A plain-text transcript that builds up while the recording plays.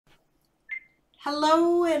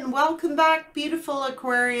Hello and welcome back, beautiful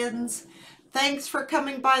Aquarians. Thanks for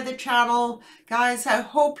coming by the channel. Guys, I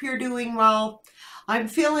hope you're doing well. I'm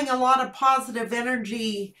feeling a lot of positive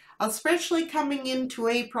energy, especially coming into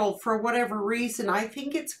April for whatever reason. I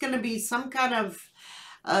think it's going to be some kind of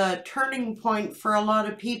turning point for a lot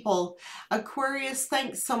of people. Aquarius,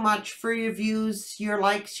 thanks so much for your views, your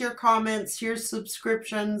likes, your comments, your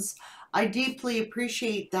subscriptions. I deeply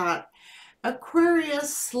appreciate that.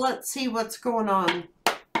 Aquarius, let's see what's going on.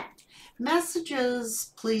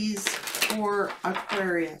 Messages, please, for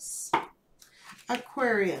Aquarius.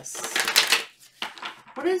 Aquarius,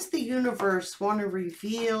 what does the universe want to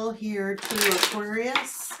reveal here to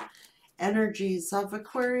Aquarius? Energies of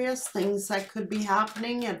Aquarius, things that could be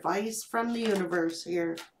happening, advice from the universe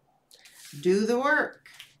here. Do the work.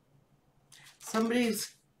 There's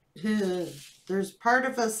part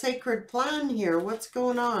of a sacred plan here. What's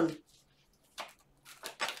going on?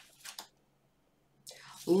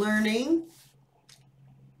 Learning,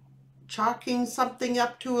 chalking something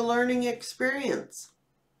up to a learning experience.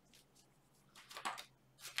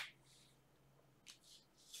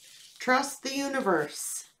 Trust the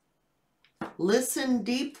universe. Listen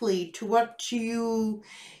deeply to what your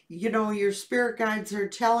spirit guides are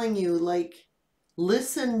telling you. Like,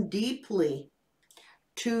 listen deeply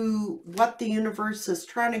to what the universe is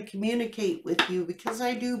trying to communicate with you, because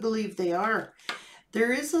I do believe they are.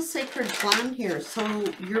 There is a sacred plan here, so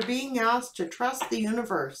you're being asked to trust the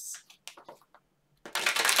universe.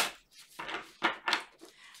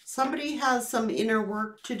 Somebody has some inner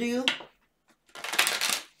work to do.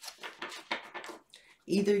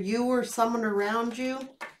 Either you or someone around you.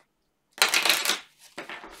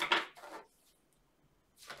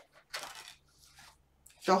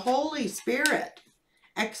 The Holy Spirit.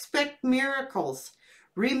 Expect miracles.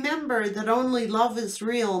 Remember that only love is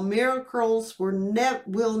real. Miracles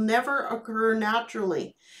will never occur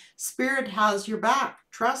naturally. Spirit has your back.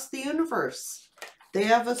 Trust the universe. They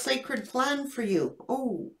have a sacred plan for you.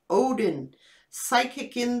 Oh, Odin,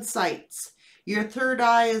 psychic insights. Your third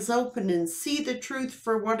eye is open and see the truth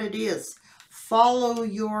for what it is. Follow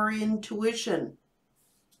your intuition.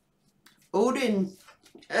 Odin,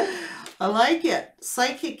 I like it.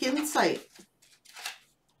 Psychic insight.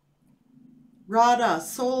 Radha,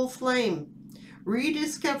 soul flame.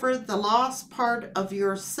 Rediscover the lost part of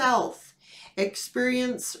yourself.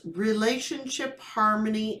 Experience relationship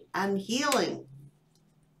harmony and healing.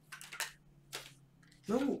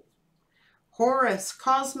 Ooh. Horus,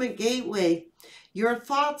 cosmic gateway. Your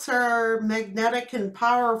thoughts are magnetic and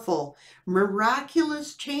powerful.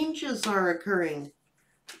 Miraculous changes are occurring.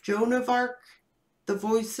 Joan of Arc, the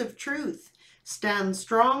voice of truth. Stand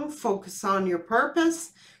strong, focus on your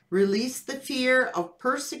purpose. Release the fear of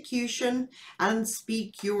persecution and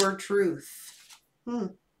speak your truth.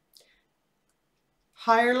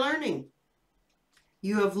 Higher learning.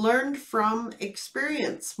 You have learned from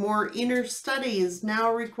experience. More inner study is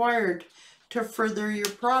now required to further your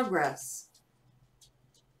progress.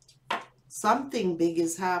 Something big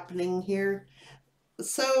is happening here.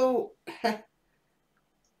 So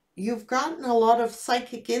you've gotten a lot of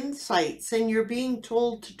psychic insights and you're being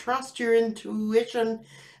told to trust your intuition.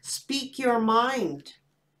 Speak your mind.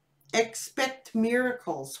 Expect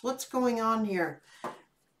miracles. What's going on here?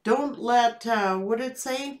 Don't let, what did it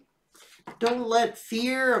say? Don't let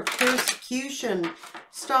fear of persecution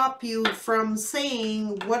stop you from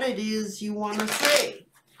saying what it is you want to say.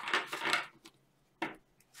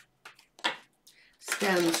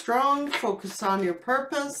 Stand strong. Focus on your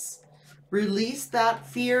purpose. Release that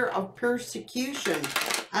fear of persecution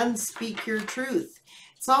and speak your truth.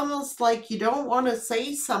 It's almost like you don't want to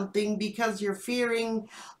say something because you're fearing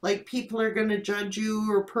like people are going to judge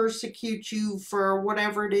you or persecute you for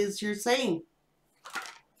whatever it is you're saying.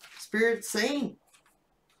 Spirit's saying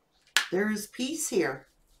there is peace here.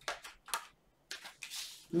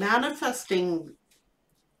 Manifesting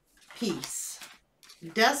peace.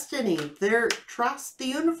 Destiny. Trust the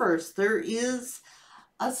universe. There is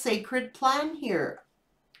a sacred plan here.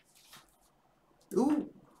 Ooh.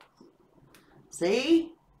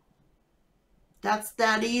 See? That's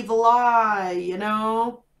that evil eye, you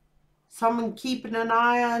know? Someone keeping an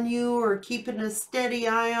eye on you or keeping a steady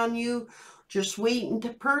eye on you, just waiting to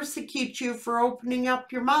persecute you for opening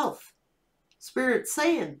up your mouth. Spirit's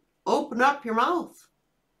saying, open up your mouth.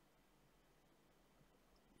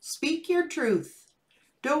 Speak your truth.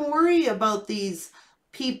 Don't worry about these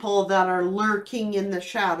people that are lurking in the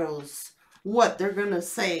shadows. What they're going to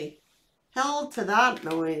say. Hell to that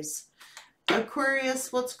noise.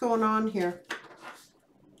 Aquarius, what's going on here?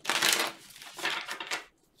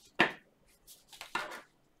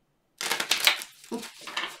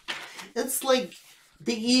 It's like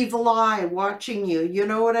the evil eye watching you. You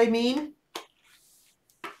know what I mean?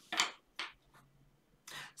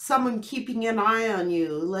 Someone keeping an eye on you,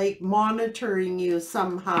 like monitoring you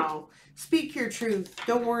somehow. Speak your truth.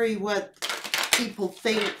 Don't worry what people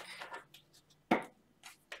think.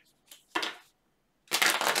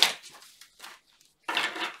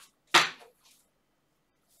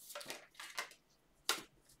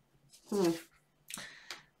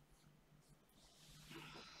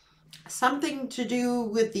 Something to do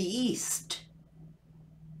with the East.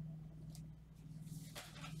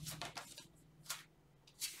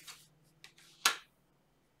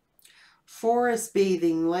 Forest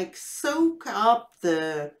bathing, like soak up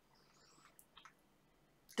the...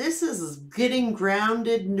 This is getting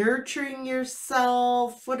grounded, nurturing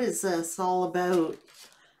yourself. What is this all about?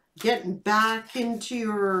 Getting back into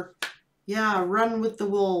your... Yeah, run with the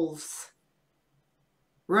wolves.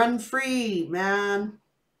 Run free, man.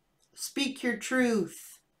 Speak your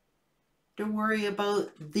truth. Don't worry about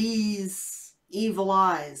these evil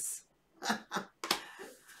eyes.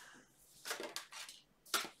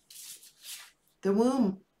 The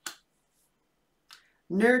womb.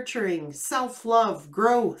 Nurturing, self-love,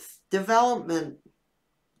 growth, development.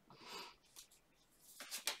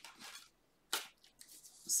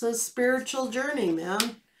 It's a spiritual journey,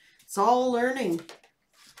 man. It's all learning.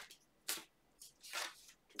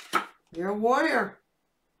 You're a warrior.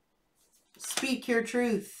 Speak your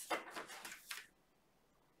truth.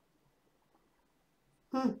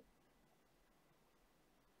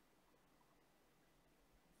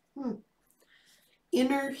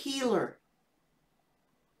 Inner healer.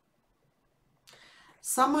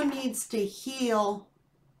 Someone needs to heal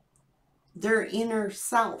their inner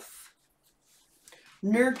self.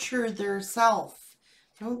 Nurture their self.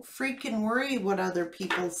 Don't freaking worry what other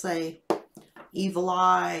people say. Evil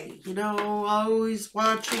eye, you know, always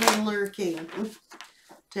watching and lurking.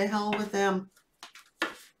 To hell with them.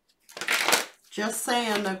 Just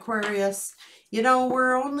saying, Aquarius. You know,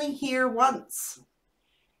 we're only here once.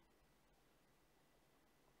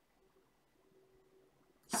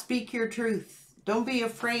 Speak your truth. Don't be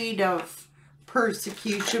afraid of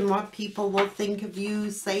persecution, what people will think of you,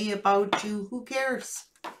 say about you. Who cares?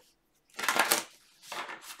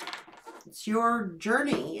 It's your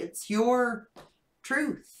journey. It's your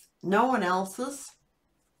truth. No one else's.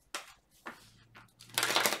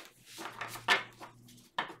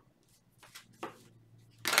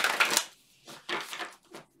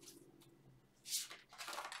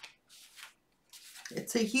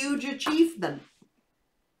 It's a huge achievement.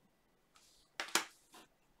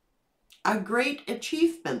 A great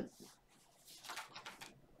achievement.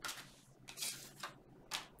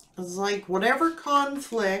 It's like whatever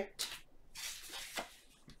conflict,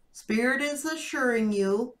 Spirit is assuring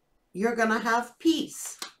you, you're going to have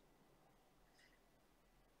peace.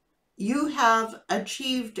 You have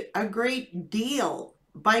achieved a great deal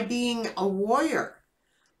by being a warrior,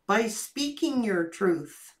 by speaking your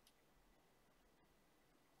truth.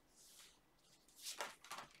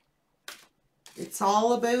 It's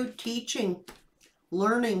all about teaching,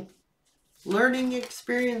 learning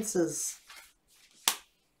experiences.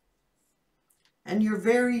 And you're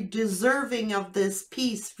very deserving of this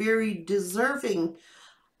peace, very deserving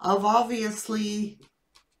of, obviously,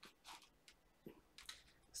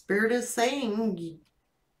 Spirit is saying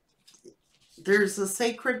there's a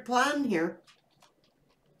sacred plan here.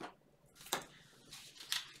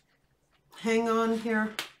 Hang on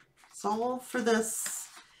here. It's all for this,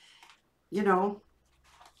 you know.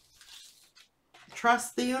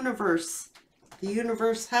 Trust the universe. The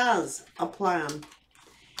universe has a plan.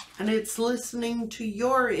 And it's listening to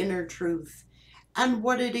your inner truth and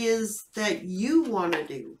what it is that you want to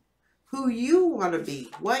do, who you want to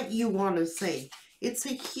be, what you want to say. It's a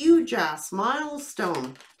huge ass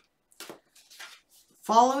milestone.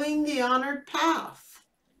 Following the honored path.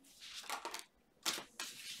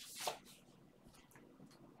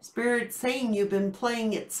 Spirit saying you've been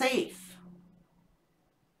playing it safe.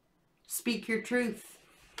 Speak your truth.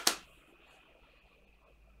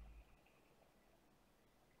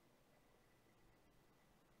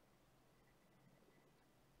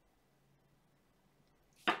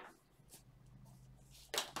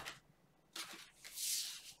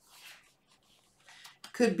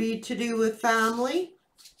 Could be to do with family.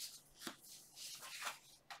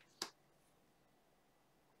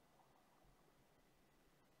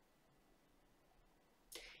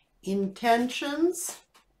 Intentions.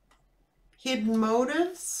 Hidden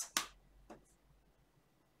motives.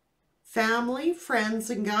 Family,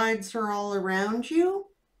 friends, and guides are all around you.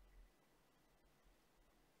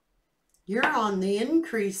 You're on the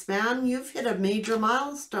increase, man. You've hit a major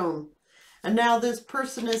milestone. And now this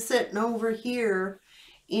person is sitting over here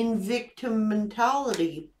in victim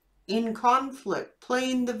mentality, in conflict,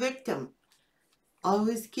 playing the victim,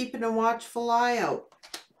 always keeping a watchful eye out.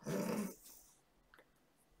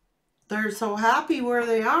 They're so happy where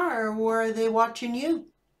they are, or are they watching you?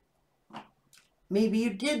 Maybe you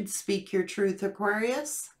did speak your truth,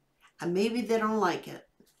 Aquarius, and maybe they don't like it.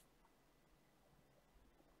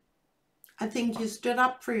 I think you stood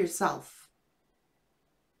up for yourself.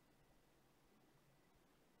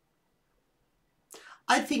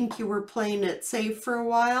 I think you were playing it safe for a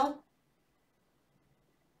while.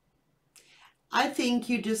 I think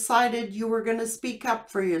you decided you were going to speak up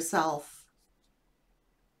for yourself.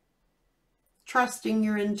 Trusting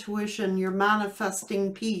your intuition, you're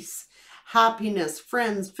manifesting peace, happiness,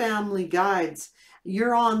 friends, family, guides.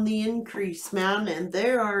 You're on the increase, man, and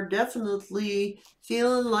they are definitely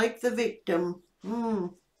feeling like the victim.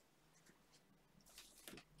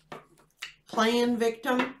 Playing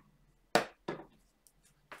victim?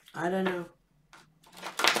 I don't know.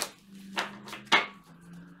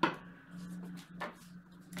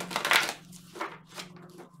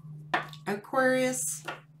 Aquarius,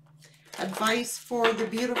 advice for the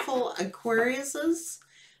beautiful Aquariuses,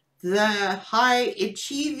 the high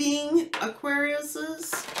achieving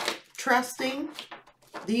Aquariuses, trusting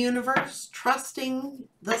the universe, trusting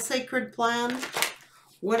the sacred plan,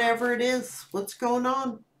 whatever it is, what's going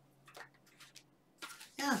on.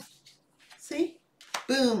 Yeah, see?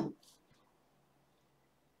 Boom.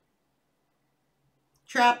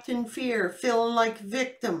 Trapped in fear, feeling like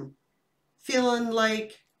victim, feeling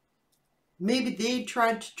like maybe they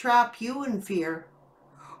tried to trap you in fear,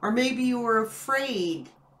 or maybe you were afraid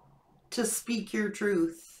to speak your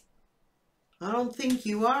truth. I don't think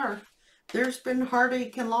you are. There's been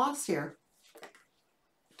heartache and loss here.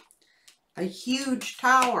 A huge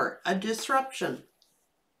tower, a disruption.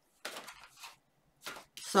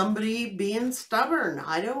 Somebody being stubborn.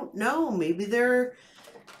 I don't know. Maybe they're...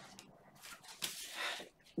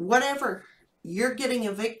 Whatever. You're getting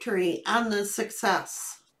a victory and a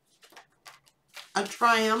success. A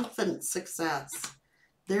triumphant success.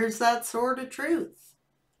 There's that sort of truth.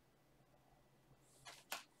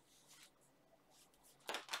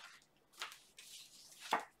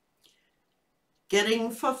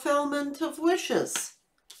 Getting fulfillment of wishes.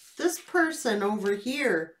 This person over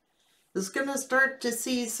here is going to start to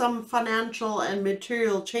see some financial and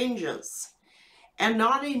material changes, and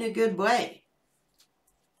not in a good way.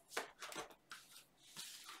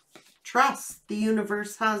 Trust the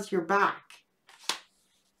universe has your back.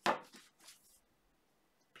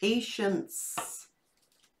 Patience.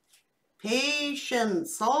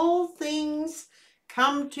 Patience. All things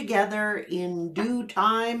come together in due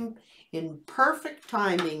time, in perfect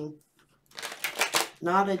timing.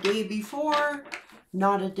 Not a day before,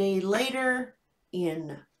 not a day later,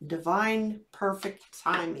 in divine perfect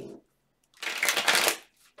timing.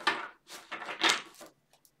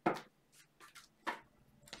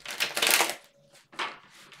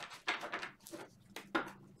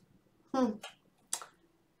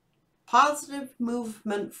 Positive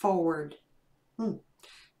movement forward.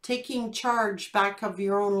 Taking charge back of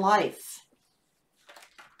your own life.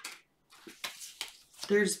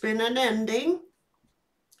 There's been an ending.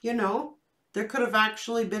 You know, there could have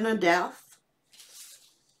actually been a death.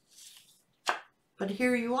 But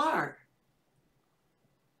here you are.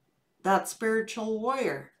 That spiritual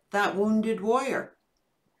warrior, that wounded warrior.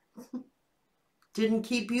 Didn't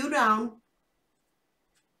keep you down.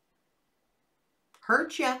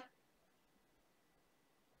 Hurt you.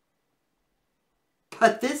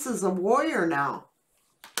 But this is a warrior now.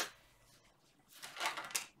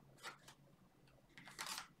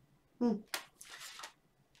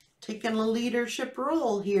 Taking a leadership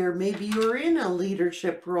role here. Maybe you're in a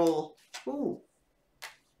leadership role. Ooh.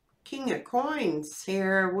 King of Coins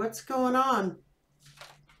here. What's going on?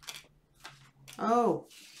 Oh.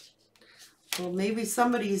 Well, maybe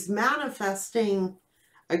somebody's manifesting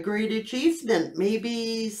a great achievement.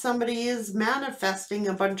 Maybe somebody is manifesting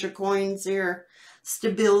a bunch of coins here.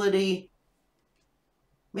 Stability.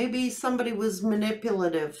 Maybe somebody was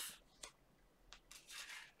manipulative.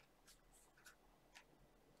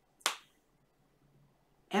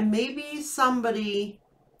 And maybe somebody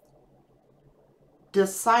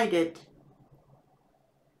decided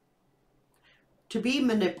to be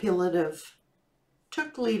manipulative,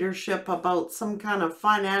 took leadership about some kind of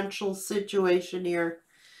financial situation here.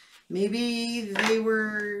 Maybe they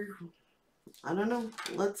were, I don't know,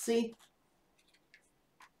 let's see.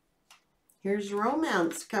 Here's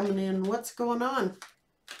romance coming in. What's going on?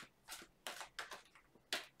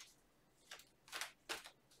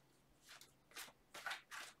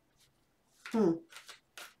 Hmm.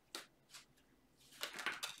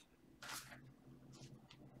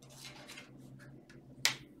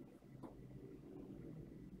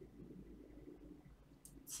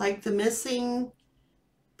 It's like the missing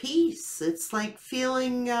piece. It's like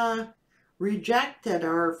feeling rejected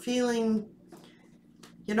or feeling,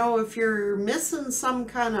 you know, if you're missing some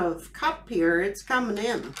kind of cup here, it's coming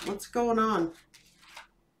in. What's going on?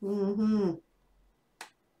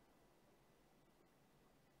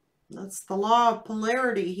 That's the law of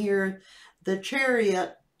polarity here. The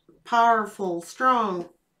Chariot, powerful, strong,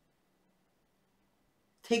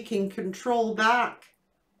 taking control back,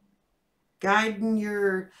 guiding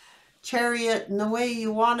your chariot in the way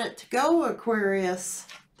you want it to go, Aquarius.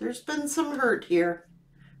 There's been some hurt here,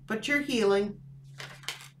 but you're healing.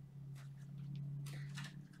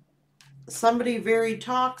 Somebody very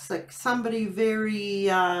toxic, somebody very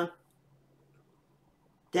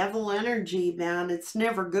devil energy, man. It's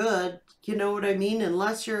never good. You know what I mean?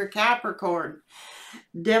 Unless you're a Capricorn.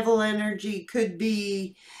 Devil energy could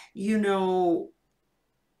be, you know,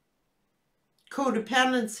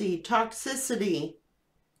 codependency, toxicity,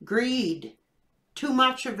 greed, too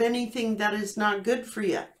much of anything that is not good for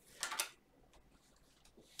you.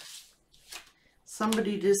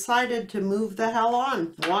 Somebody decided to move the hell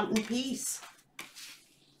on, wanting peace.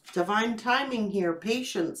 Divine timing here,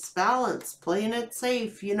 patience, balance, playing it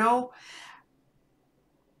safe, you know.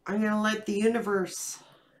 I'm going to let the universe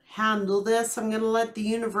handle this. I'm going to let the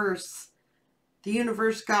universe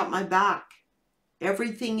got my back.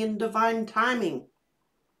 Everything in divine timing.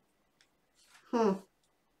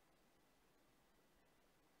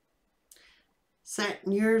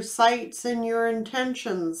 Setting your sights and your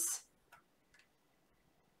intentions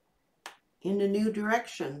in a new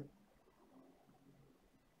direction.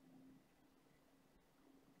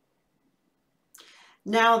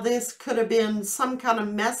 Now, this could have been some kind of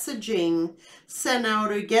messaging sent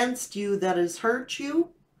out against you that has hurt you,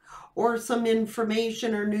 or some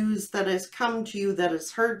information or news that has come to you that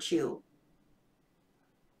has hurt you.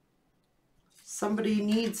 Somebody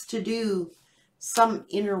needs to do some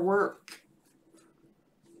inner work.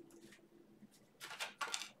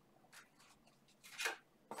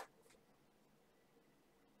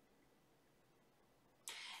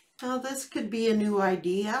 Now, this could be a new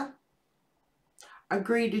idea, a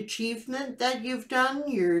great achievement that you've done.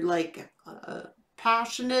 You're like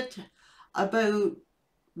passionate about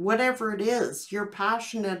whatever it is. You're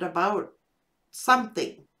passionate about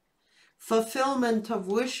something. Fulfillment of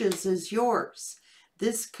wishes is yours.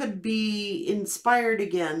 This could be inspired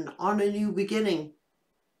again on a new beginning.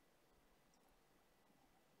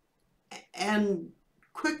 And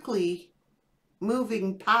quickly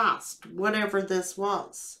moving past whatever this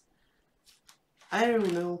was. I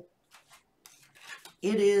don't know.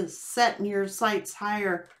 It is setting your sights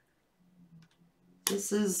higher.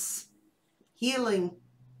 This is healing.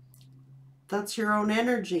 That's your own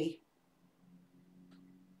energy.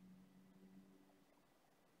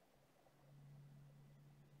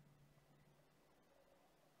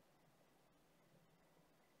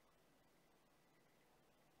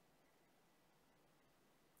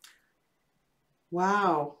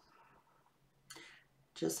 Wow.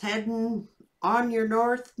 Just heading on your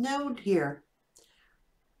north node here.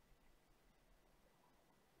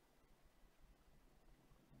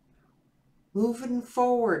 Moving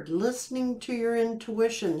forward, listening to your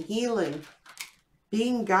intuition, healing,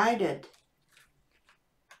 being guided.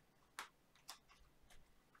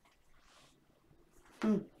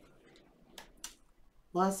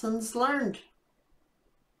 Lessons learned.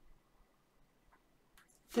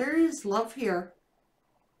 There is love here.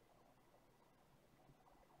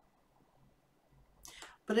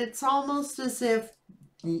 But it's almost as if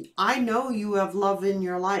I know you have love in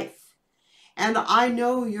your life. And I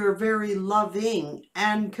know you're very loving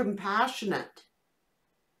and compassionate.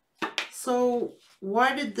 So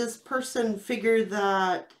why did this person figure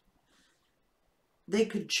that they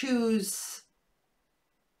could choose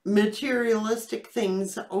materialistic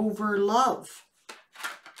things over love?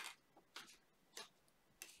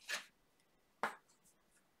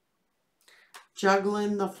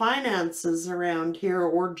 Juggling the finances around here,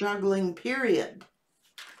 or juggling, period.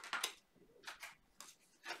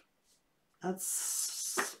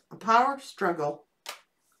 That's a power struggle.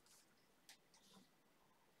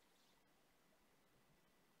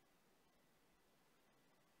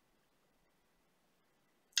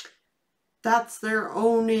 That's their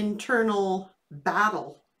own internal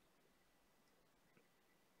battle.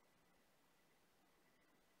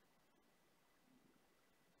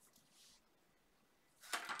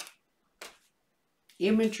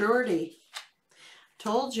 Immaturity.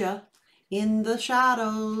 Told you. In the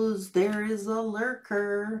shadows, there is a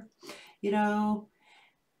lurker. You know,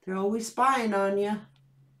 they're always spying on you.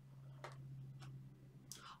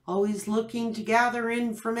 Always looking to gather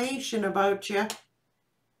information about you.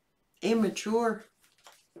 Immature.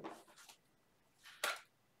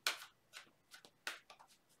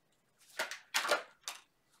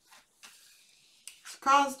 It's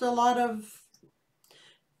caused a lot of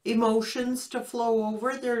emotions to flow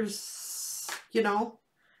over. There's, you know,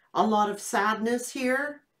 a lot of sadness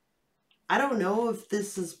here. I don't know if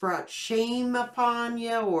this has brought shame upon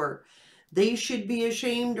you, or they should be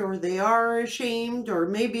ashamed, or they are ashamed, or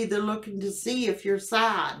maybe they're looking to see if you're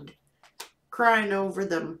sad, crying over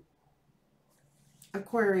them.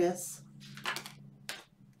 Aquarius.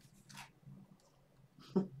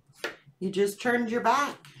 You just turned your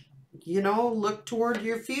back. You know, look toward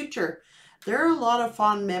your future. There are a lot of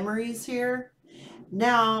fond memories here.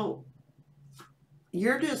 Now,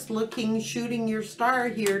 you're just looking, shooting your star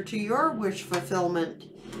here to your wish fulfillment.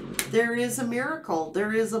 There is a miracle.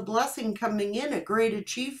 There is a blessing coming in, a great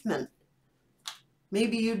achievement.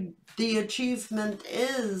 Maybe the achievement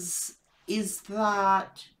is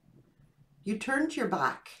that you turned your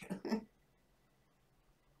back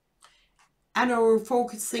and are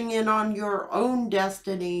focusing in on your own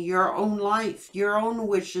destiny, your own life, your own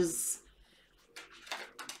wishes.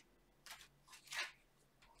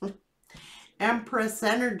 Empress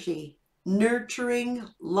energy, nurturing,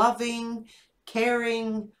 loving,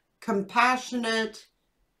 caring, compassionate,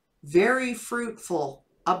 very fruitful,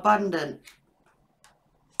 abundant.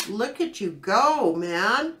 Look at you go,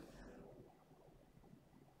 man.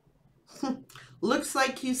 Looks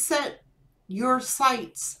like you set your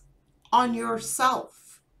sights on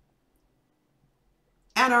yourself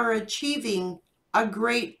and are achieving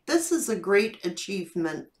this is a great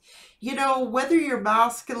achievement. You know, whether you're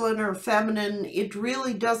masculine or feminine, it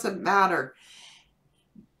really doesn't matter.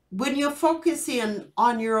 When you focus in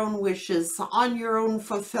on your own wishes, on your own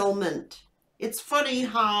fulfillment, it's funny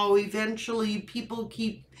how eventually people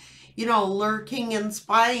keep, you know, lurking and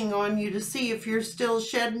spying on you to see if you're still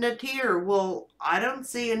shedding a tear. Well, I don't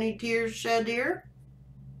see any tears shed here.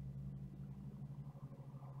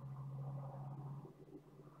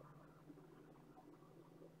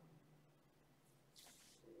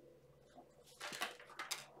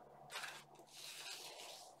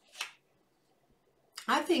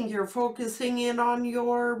 I think you're focusing in on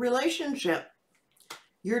your relationship,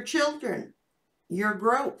 your children, your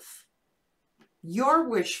growth, your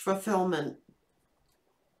wish fulfillment.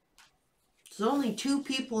 There's only 2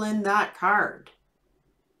 people in that card.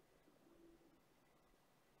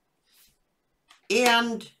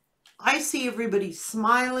 And I see everybody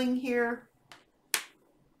smiling here.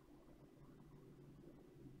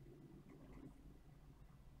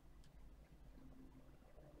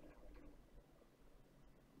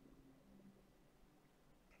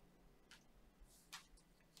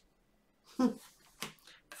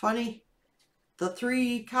 Funny, the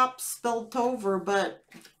 3 cups spilt over, but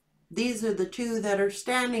these are the 2 that are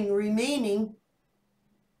standing remaining.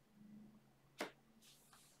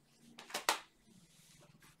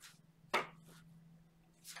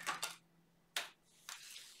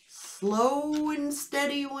 Slow and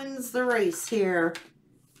steady wins the race here.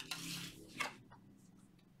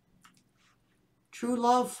 True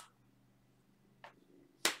love.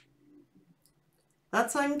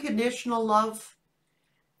 That's unconditional love.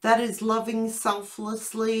 That is loving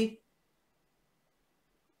selflessly.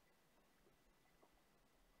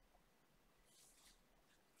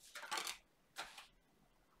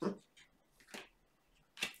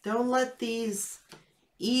 Don't let these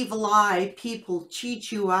evil eye people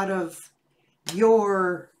cheat you out of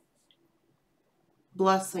your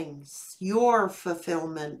blessings, your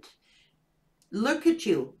fulfillment. Look at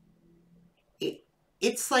you.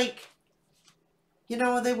 It's like, you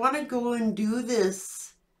know, they want to go and do this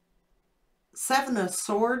 7 of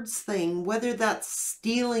Swords thing, whether that's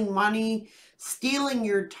stealing money, stealing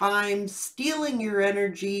your time, stealing your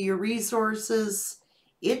energy, your resources.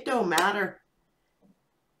 It don't matter.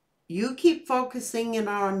 You keep focusing in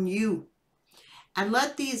on you and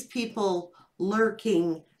let these people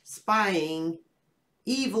lurking, spying,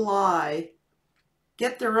 evil eye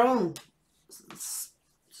get their own.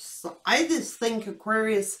 So I just think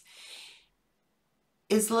Aquarius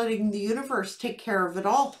is letting the universe take care of it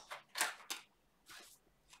all.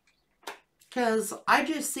 Because I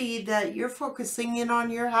just see that you're focusing in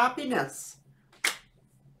on your happiness.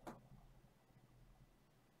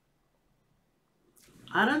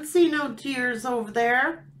 I don't see no tears over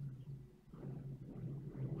there.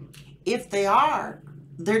 If they are,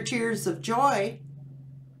 they're tears of joy.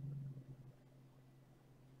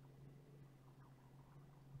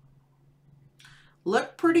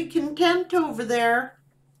 Look pretty content over there.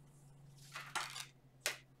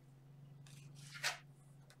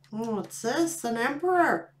 Oh, what's this? An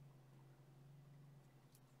Emperor.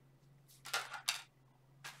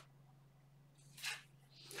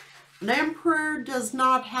 An Emperor does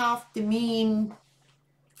not have to mean,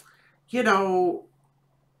 you know,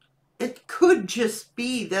 it could just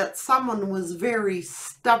be that someone was very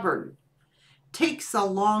stubborn. Takes a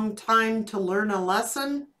long time to learn a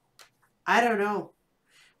lesson. I don't know.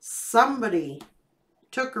 Somebody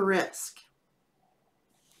took a risk.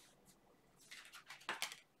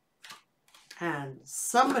 And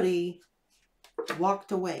somebody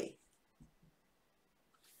walked away.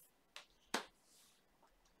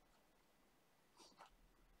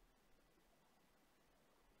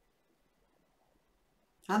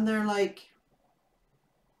 And they're like,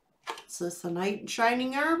 is this a knight in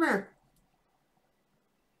shining armor?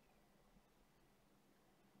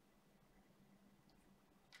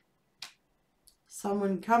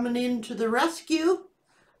 Someone coming in to the rescue?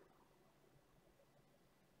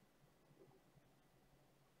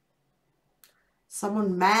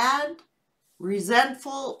 Someone mad,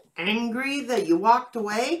 resentful, angry that you walked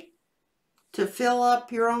away to fill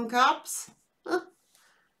up your own cups? Huh.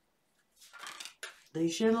 They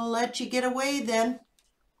shouldn't have let you get away then.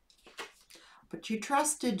 But you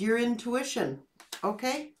trusted your intuition,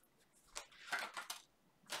 okay?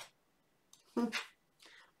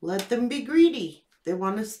 Let them be greedy. They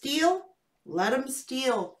want to steal? Let them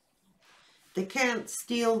steal. They can't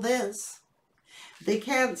steal this. They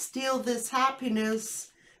can't steal this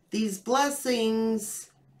happiness, these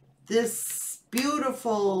blessings, this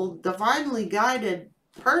beautiful, divinely guided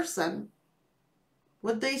person.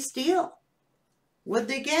 What'd they steal? What'd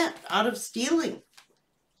they get out of stealing?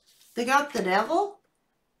 They got the devil?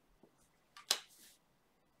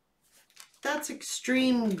 That's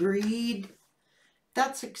extreme greed.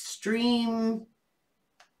 That's extreme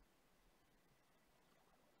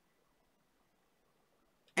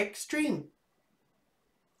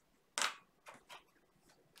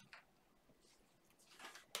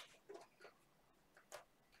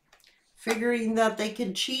figuring that they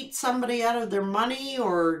can cheat somebody out of their money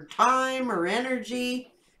or time or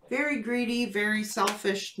energy. Very greedy, very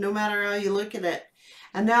selfish, no matter how you look at it.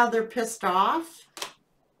 And now they're pissed off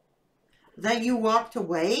that you walked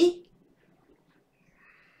away.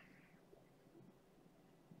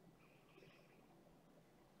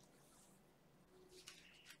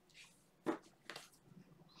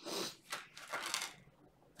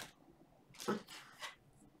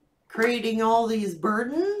 Creating all these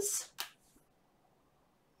burdens.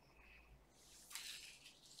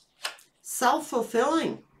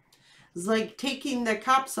 Self-fulfilling. It's like taking the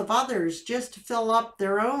cups of others just to fill up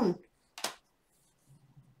their own.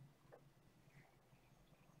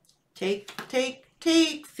 Take,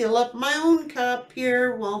 fill up my own cup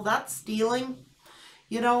here. Well, that's stealing.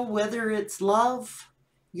 You know, whether it's love,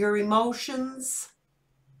 your emotions,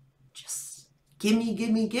 just gimme,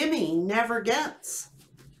 gimme, gimme, never gets.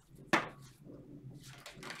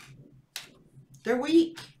 They're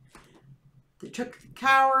weak. They took the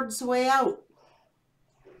coward's way out.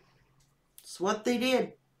 It's what they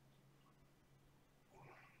did.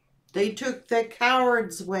 They took the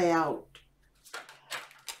coward's way out.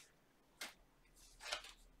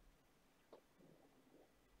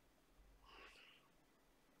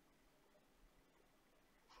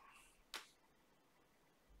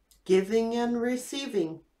 Giving and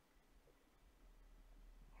receiving.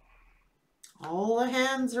 All the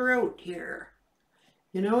hands are out here.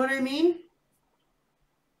 You know what I mean?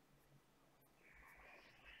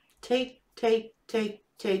 Take.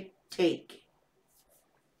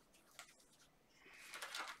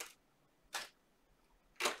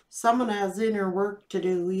 Someone has inner work to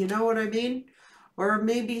do, you know what I mean? Or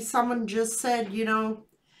maybe someone just said, you know,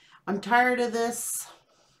 I'm tired of this.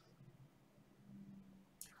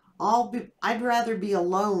 I'd rather be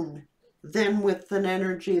alone than with an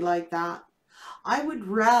energy like that. I would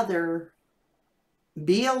rather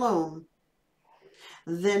be alone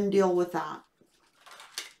than deal with that.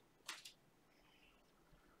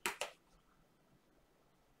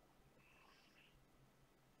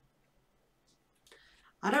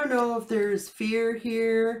 I don't know if there's fear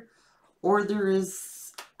here or there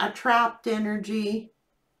is a trapped energy.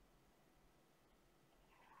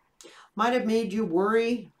 Might have made you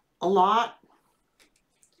worry a lot.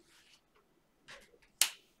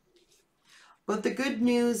 But the good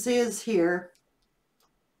news is here,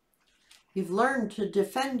 you've learned to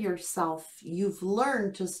defend yourself. You've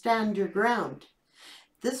learned to stand your ground.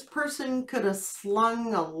 This person could have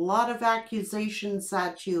slung a lot of accusations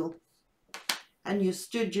at you, and you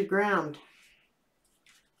stood your ground.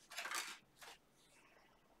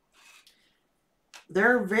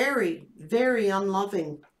 They're very, very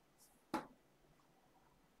unloving.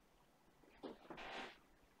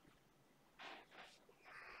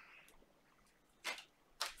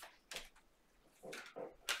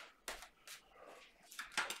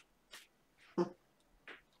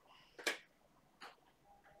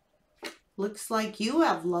 Looks like you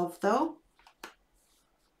have love, though.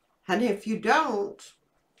 And if you don't,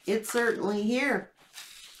 it's certainly here.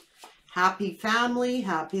 Happy family,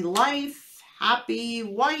 happy life, happy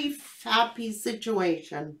wife, happy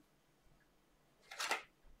situation.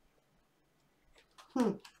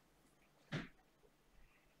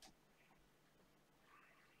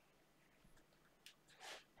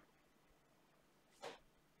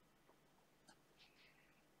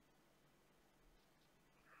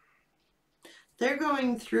 They're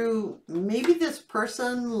going through, maybe this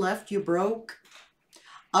person left you broke,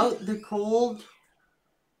 out the cold.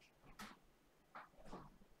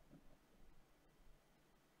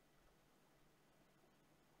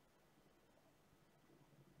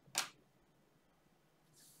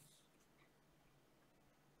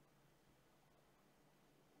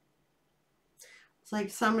 It's like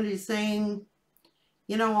somebody saying,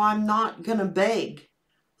 you know, I'm not going to beg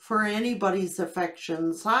for anybody's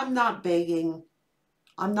affections. I'm not begging.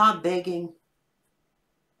 I'm not begging.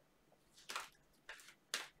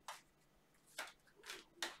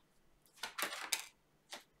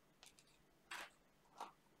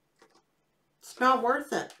 It's not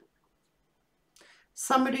worth it.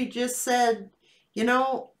 Somebody just said, you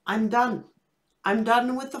know, I'm done. I'm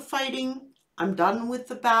done with the fighting. I'm done with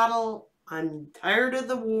the battle. I'm tired of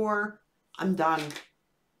the war. I'm done.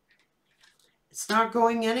 It's not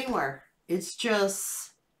going anywhere. It's just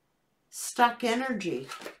stuck energy.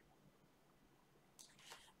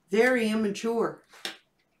 Very immature.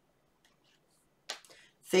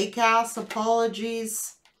 Fake ass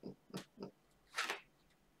apologies.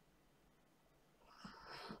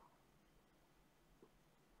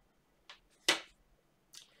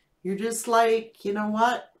 You're just like, you know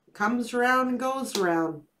what? Comes around and goes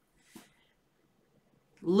around.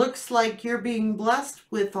 Looks like you're being blessed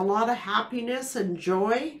with a lot of happiness and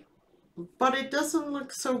joy, but it doesn't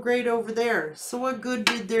look so great over there. So what good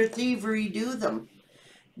did their thievery do them?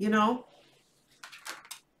 You know?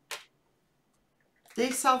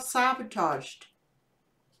 They self-sabotaged.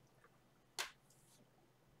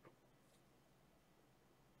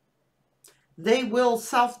 They will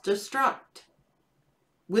self-destruct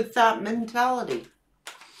with that mentality.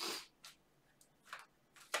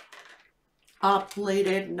 Up late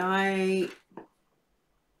at night.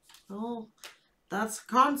 Oh, that's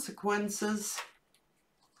consequences.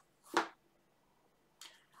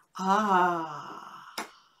 Ah,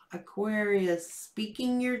 Aquarius,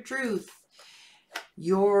 speaking your truth.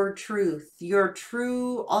 Your truth. Your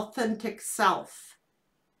true, authentic self.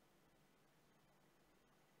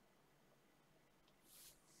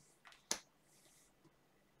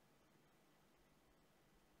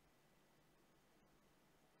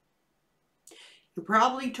 You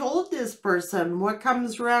probably told this person what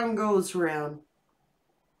comes around goes around.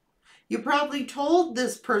 You probably told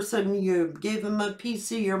this person you gave them a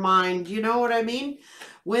piece of your mind. You know what I mean?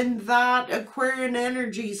 When that Aquarian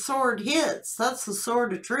energy sword hits, that's the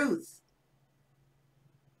sword of truth.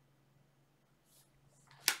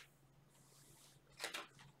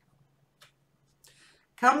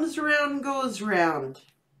 Comes around, goes around.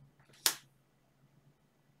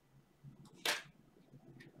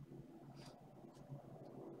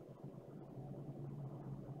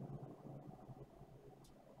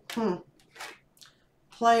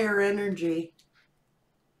 Player energy.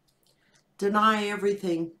 Deny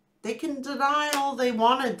everything. They can deny all they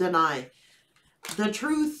want to deny. The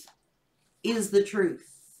truth is the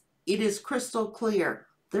truth. It is crystal clear.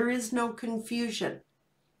 There is no confusion.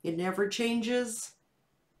 It never changes.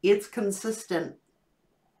 It's consistent.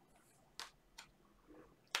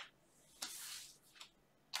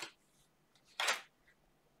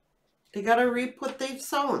 They got to reap what they've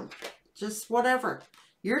sown. Just whatever.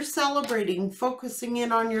 You're celebrating, focusing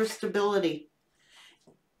in on your stability.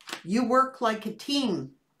 You work like a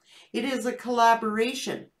team. It is a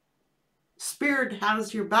collaboration. Spirit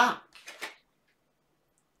has your back.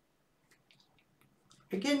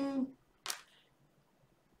 Again,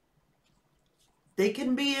 they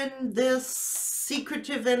can be in this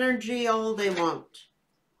secretive energy all they want.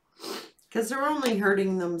 Because they're only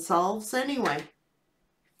hurting themselves anyway.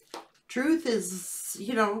 Truth is,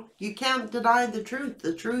 you know, you can't deny the truth.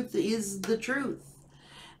 The truth is the truth.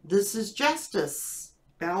 This is justice.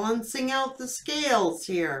 Balancing out the scales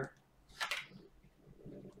here.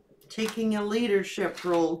 Taking a leadership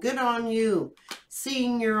role. Good on you.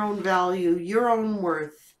 seeing your own value, your own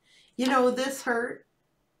worth. You know, this hurt.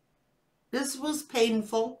 This was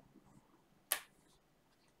painful.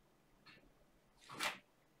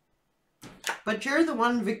 But you're the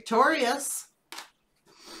one victorious.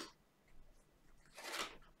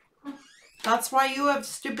 That's why you have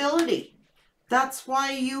stability. That's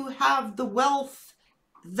why you have the wealth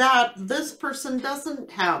that this person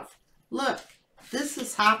doesn't have. Look, this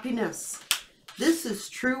is happiness. This is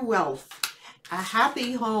true wealth. A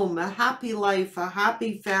happy home, a happy life, a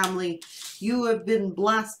happy family. You have been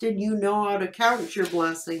blessed and you know how to count your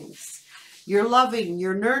blessings. You're loving,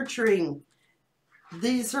 you're nurturing.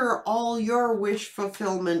 These are all your wish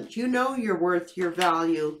fulfillment. You know your worth, your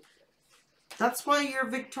value. That's why you're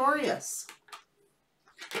victorious.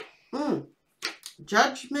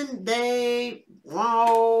 Judgment Day.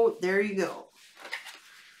 Wow, there you go.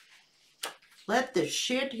 Let the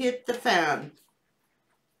shit hit the fan.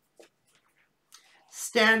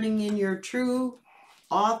 Standing in your true,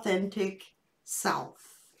 authentic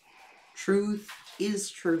self. Truth is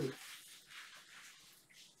truth.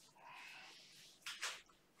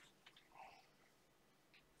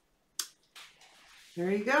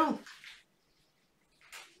 There you go.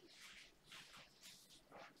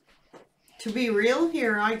 To be real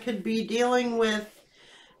here, I could be dealing with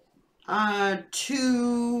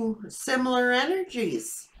two similar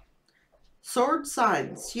energies. Sword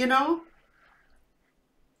signs, you know?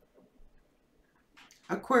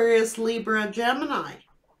 Aquarius, Libra, Gemini.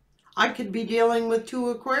 I could be dealing with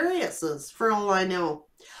two Aquariuses for all I know.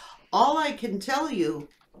 All I can tell you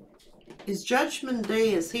is Judgment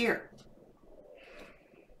Day is here.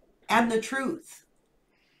 And the truth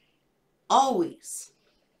always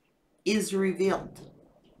is revealed.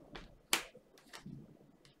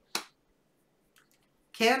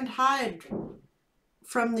 Can't hide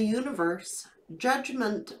from the universe.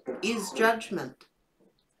 Judgment is judgment.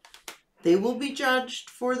 They will be judged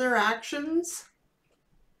for their actions,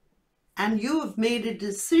 and you have made a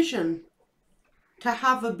decision to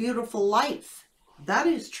have a beautiful life. That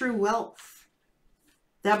is true wealth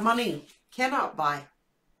that money cannot buy.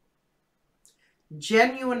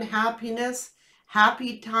 Genuine happiness,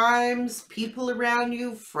 happy times, people around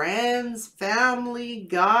you, friends, family,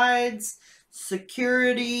 guides,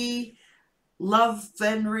 security, love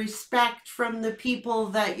and respect from the people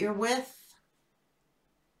that you're with.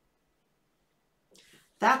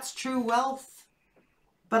 That's true wealth.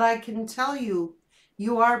 But I can tell you,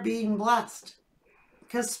 you are being blessed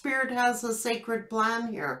because Spirit has a sacred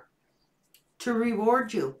plan here to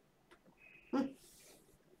reward you.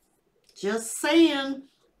 Just saying.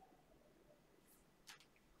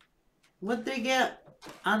 What'd they get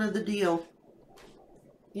out of the deal?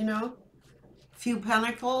 You know, a few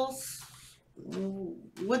pentacles.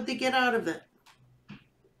 What'd they get out of it?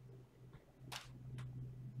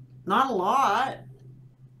 Not a lot.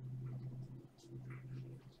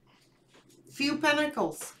 Few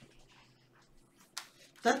pentacles.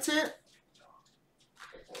 That's it.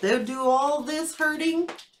 They'll do all this hurting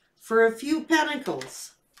for a few pentacles.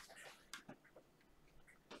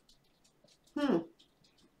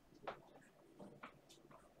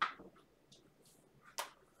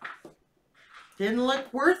 Didn't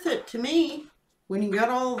look worth it to me when you got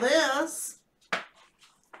all this.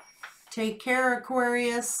 Take care,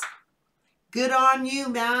 Aquarius. Good on you,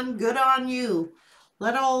 man. Good on you.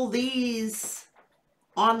 Let all these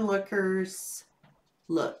onlookers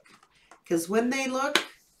look. Because when they look,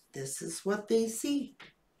 this is what they see.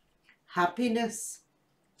 Happiness,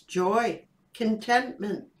 joy,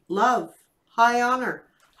 contentment, love, high honor,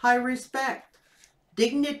 high respect,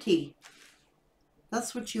 dignity.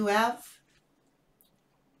 That's what you have.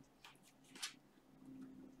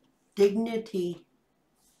 Dignity,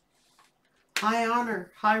 high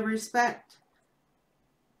honor, high respect.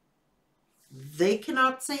 They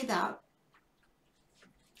cannot say that.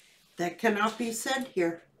 That cannot be said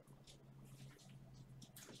here.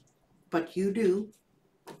 But you do.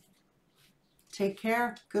 Take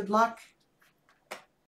care. Good luck.